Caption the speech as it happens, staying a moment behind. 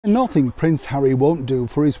Nothing Prince Harry won't do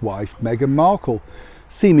for his wife Meghan Markle.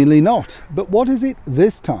 Seemingly not. But what is it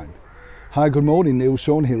this time? Hi, good morning. Neil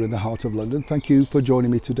Sean here in the heart of London. Thank you for joining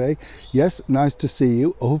me today. Yes, nice to see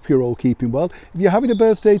you. I hope you're all keeping well. If you're having a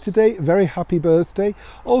birthday today, very happy birthday.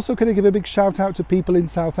 Also, can I give a big shout out to people in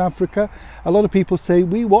South Africa? A lot of people say,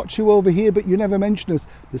 we watch you over here, but you never mention us.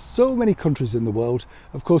 There's so many countries in the world.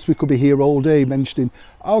 Of course, we could be here all day mentioning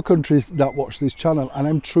our countries that watch this channel, and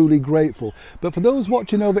I'm truly grateful. But for those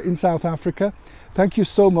watching over in South Africa, thank you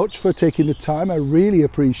so much for taking the time. I really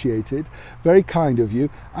appreciate it. Very kind of you.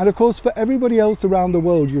 And of course, for everybody else around the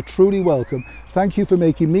world, you're truly welcome. Thank you for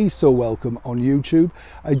making me so welcome on YouTube.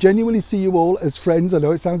 I genuinely see you all as friends. I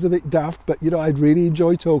know it sounds a bit daft, but you know, I'd really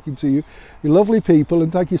enjoy talking to you. You're lovely people,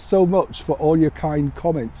 and thank you so much for all your kind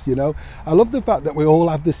comments. You know, I love the fact that we all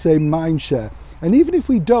have the same mind share. And even if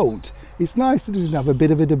we don't, it's nice to just have a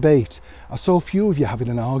bit of a debate. I saw a few of you having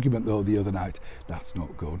an argument though the other night. That's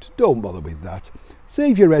not good. Don't bother with that.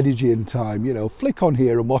 Save your energy and time, you know, flick on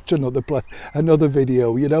here and watch another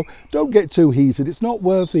video, you know. Don't get too heated. It's not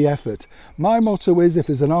worth the effort. My motto is, if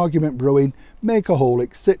there's an argument brewing, make a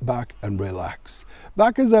holic, sit back and relax.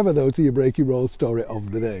 Back as ever though to your breaking roll story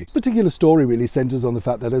of the day. This particular story really centres on the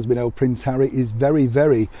fact that, as we know, Prince Harry is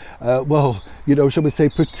very, well, you know, shall we say,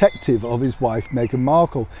 protective of his wife Meghan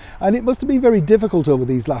Markle. And it must have been very difficult over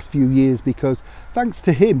these last few years because, thanks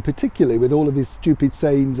to him, particularly with all of his stupid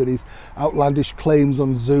sayings and his outlandish claims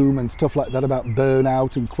on Zoom and stuff like that about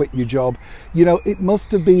burnout and quit your job, you know, it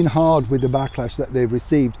must have been hard with the backlash that they've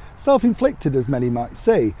received. Self-inflicted, as many might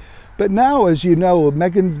say. But now, as you know,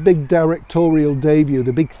 Meghan's big directorial debut,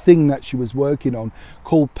 the big thing that she was working on,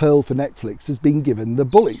 called Pearl for Netflix, has been given the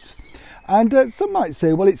bullet. And some might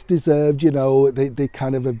say, well, it's deserved, you know, they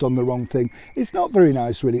kind of have done the wrong thing. It's not very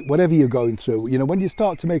nice, really, whatever you're going through. You know, when you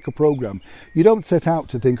start to make a programme, you don't set out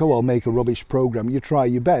to think, oh, I'll make a rubbish programme. You try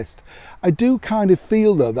your best. I do kind of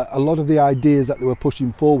feel, though, that a lot of the ideas that they were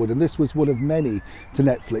pushing forward, and this was one of many to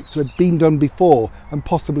Netflix, had been done before and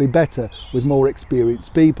possibly better with more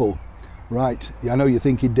experienced people. Right, I know you're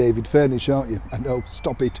thinking David Furnish, aren't you? I know,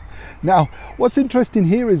 stop it. Now, what's interesting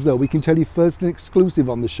here is, though, we can tell you first and exclusive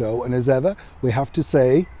on the show, and as ever, we have to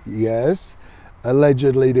say, yes,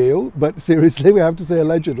 allegedly, Neil, but seriously, we have to say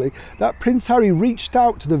allegedly, that Prince Harry reached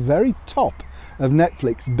out to the very top of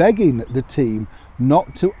Netflix, begging the team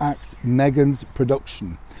not to axe Meghan's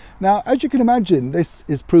production. Now, as you can imagine, this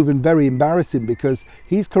is proven very embarrassing because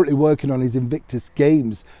he's currently working on his Invictus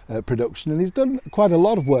Games production, and he's done quite a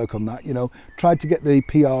lot of work on that, you know, tried to get the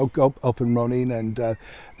PR up and running, and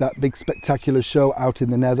that big spectacular show out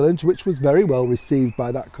in the Netherlands, which was very well received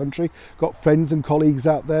by that country. Got friends and colleagues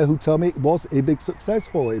out there who tell me it was a big success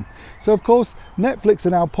for him. So, of course, Netflix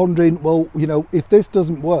are now pondering, well, you know, if this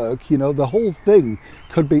doesn't work, you know, the whole thing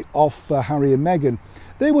could be off for Harry and Meghan.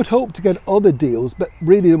 They would hope to get other deals, but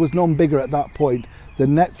really there was none bigger at that point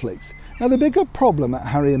than Netflix. Now, the bigger problem that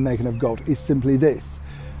Harry and Meghan have got is simply this.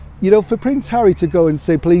 You know, for Prince Harry to go and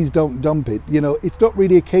say, please don't dump it, you know, it's not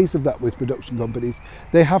really a case of that with production companies.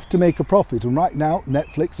 They have to make a profit, and right now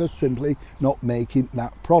Netflix are simply not making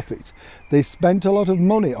that profit. They spent a lot of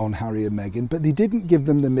money on Harry and Meghan, but they didn't give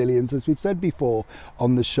them the millions, as we've said before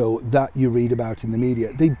on the show, that you read about in the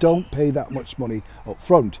media. They don't pay that much money up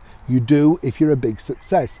front. You do if you're a big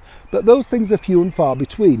success, but those things are few and far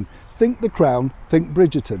between. Think The Crown, think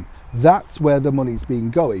Bridgerton. That's where the money's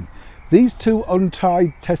been going. These two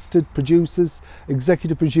untried, tested producers,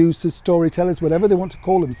 executive producers, storytellers, whatever they want to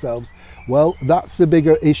call themselves, well, that's the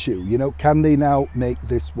bigger issue. You know, can they now make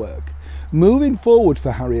this work? Moving forward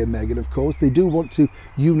for Harry and Meghan, of course, they do want to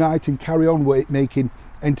unite and carry on making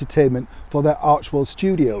entertainment for their Archwell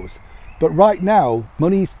studios. But right now,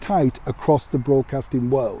 money's tight across the broadcasting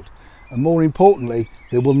world. And more importantly,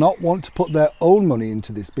 they will not want to put their own money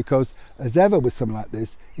into this because, as ever with something like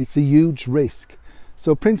this, it's a huge risk.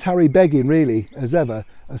 So Prince Harry begging, really, as ever,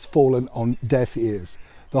 has fallen on deaf ears.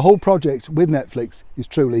 The whole project with Netflix is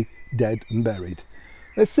truly dead and buried.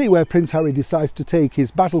 Let's see where Prince Harry decides to take his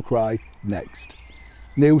battle cry next.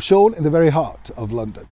 Neil Sean in the very heart of London.